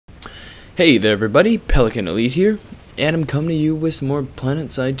Hey there everybody, Pelican Elite here, and I'm coming to you with some more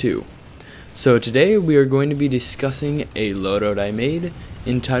PlanetSide 2. So today we are going to be discussing a loadout I made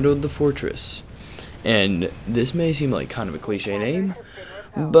entitled The Fortress. And this may seem like kind of a cliche name,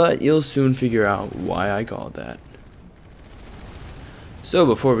 but you'll soon figure out why I call it that. So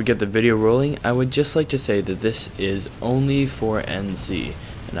before we get the video rolling, I would just like to say that this is only for NC,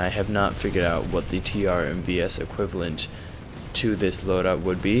 and I have not figured out what the TR and VS equivalent to this loadout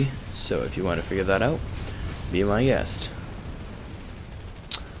would be, so if you want to figure that out, be my guest.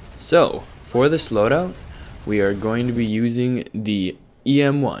 So for this loadout, we are going to be using the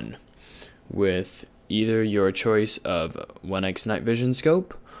EM1 with either your choice of 1x night vision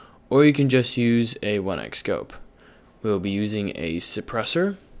scope, or you can just use a 1x scope. We'll be using a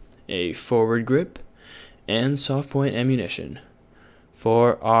suppressor, a forward grip, and soft point ammunition.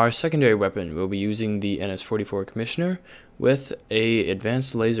 For our secondary weapon, we'll be using the NS-44 Commissioner with a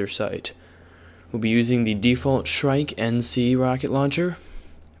advanced laser sight. We'll be using the default Shrike NC rocket launcher.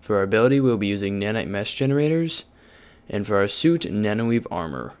 For our ability, we'll be using nanite mesh generators, and for our suit, nanoweave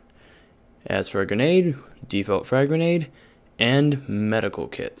armor. As for our grenade, default frag grenade, and medical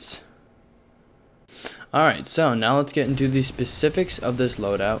kits. Alright, so now let's get into the specifics of this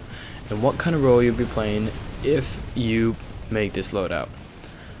loadout and what kind of role you'll be playing if you make this loadout.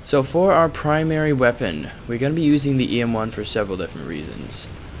 So for our primary weapon, we're going to be using the EM1 for several different reasons.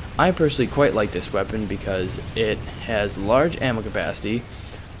 I personally quite like this weapon because it has large ammo capacity,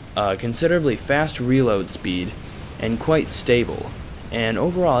 considerably fast reload speed, and quite stable. And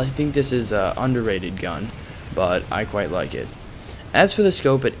overall, I think this is an underrated gun, but I quite like it. As for the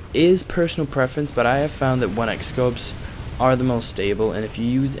scope, it is personal preference, but I have found that 1x scopes are the most stable, and if you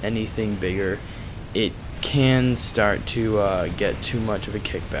use anything bigger, it can start to get too much of a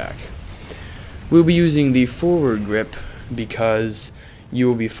kickback. We'll be using the forward grip because you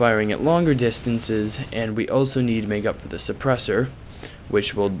will be firing at longer distances, and we also need to make up for the suppressor,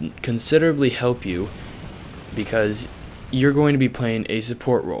 which will considerably help you because you're going to be playing a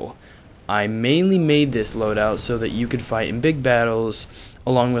support role. I mainly made this loadout so that you could fight in big battles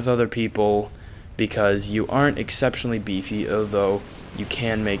along with other people because you aren't exceptionally beefy, although you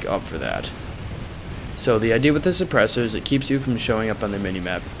can make up for that. So the idea with the suppressor is it keeps you from showing up on the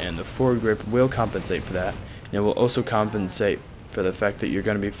minimap, and the forward grip will compensate for that, and it will also compensate for the fact that you're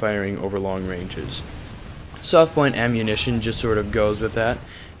going to be firing over long ranges. Soft point ammunition just sort of goes with that,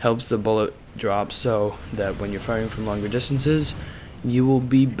 helps the bullet drop so that when you're firing from longer distances, you will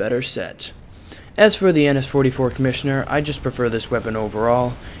be better set. As for the NS-44 Commissioner, I just prefer this weapon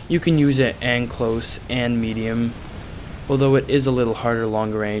overall. You can use it and close and medium, although it is a little harder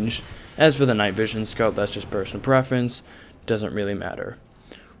longer range. As for the night vision scope, that's just personal preference, doesn't really matter.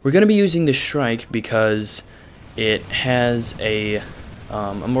 We're going to be using the Shrike because it has a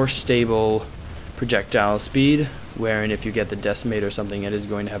more stable projectile speed, wherein if you get the decimate or something, it is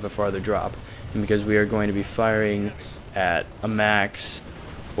going to have a farther drop. And because we are going to be firing at a max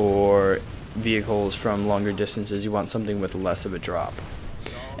or vehicles from longer distances, you want something with less of a drop.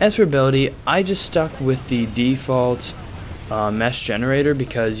 As for ability, I just stuck with the default mesh generator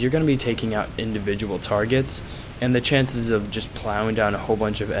because you're going to be taking out individual targets, and the chances of just plowing down a whole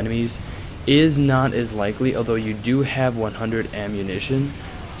bunch of enemies is not as likely, although you do have 100 ammunition,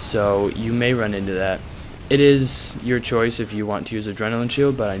 so you may run into that. It is your choice if you want to use adrenaline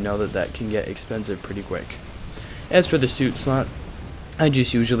shield, but I know that that can get expensive pretty quick. As for the suit slot, I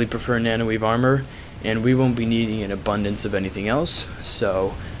just usually prefer nanoweave armor, and we won't be needing an abundance of anything else,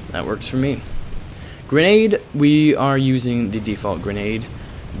 so that works for me. Grenade, we are using the default grenade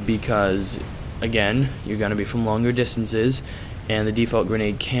because, again, you're going to be from longer distances, and the default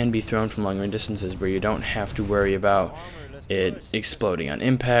grenade can be thrown from longer distances where you don't have to worry about it exploding on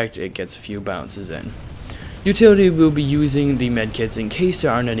impact. It gets a few bounces in. Utility, will be using the medkits in case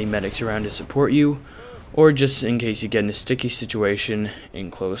there aren't any medics around to support you, or just in case you get in a sticky situation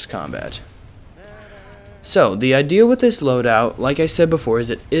in close combat. So, the idea with this loadout, like I said before, is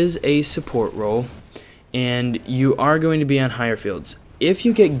it is a support role, and you are going to be on higher fields. If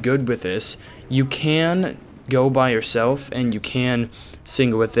you get good with this, you can go by yourself, and you can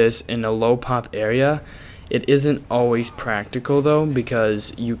single with this in a low pop area. It isn't always practical though,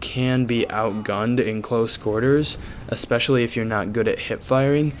 because you can be outgunned in close quarters, especially if you're not good at hip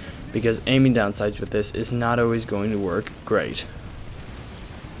firing, because aiming down sights with this is not always going to work great.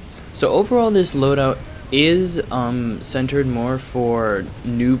 So overall, this loadout is centered more for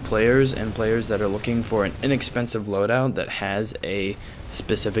new players and players that are looking for an inexpensive loadout that has a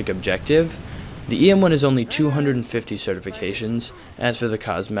specific objective. The EM1 is only 250 certifications. As for the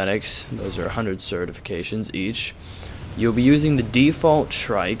cosmetics, those are 100 certifications each. You'll be using the default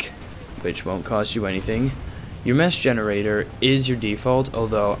Shrike which won't cost you anything. Your mesh generator is your default,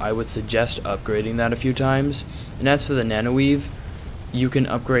 although I would suggest upgrading that a few times. And as for the nanoweave, you can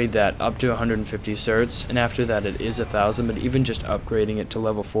upgrade that up to 150 certs, and after that it is 1,000, but even just upgrading it to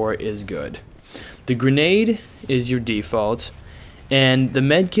level 4 is good. The grenade is your default, and the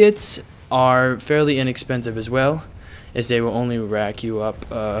medkits are fairly inexpensive as well, as they will only rack you up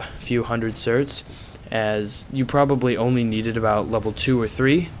a few hundred certs, as you probably only needed about level 2 or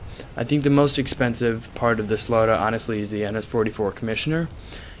 3. I think the most expensive part of this loadout honestly is the NS44 Commissioner.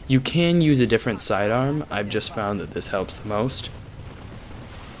 You can use a different sidearm. I've just found that this helps the most.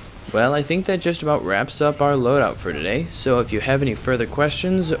 Well, I think that just about wraps up our loadout for today. So if you have any further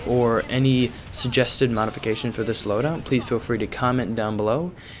questions or any suggested modifications for this loadout, please feel free to comment down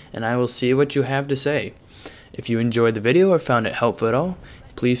below, and I will see what you have to say. If you enjoyed the video or found it helpful at all,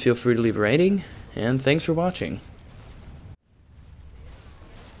 please feel free to leave a rating, and thanks for watching.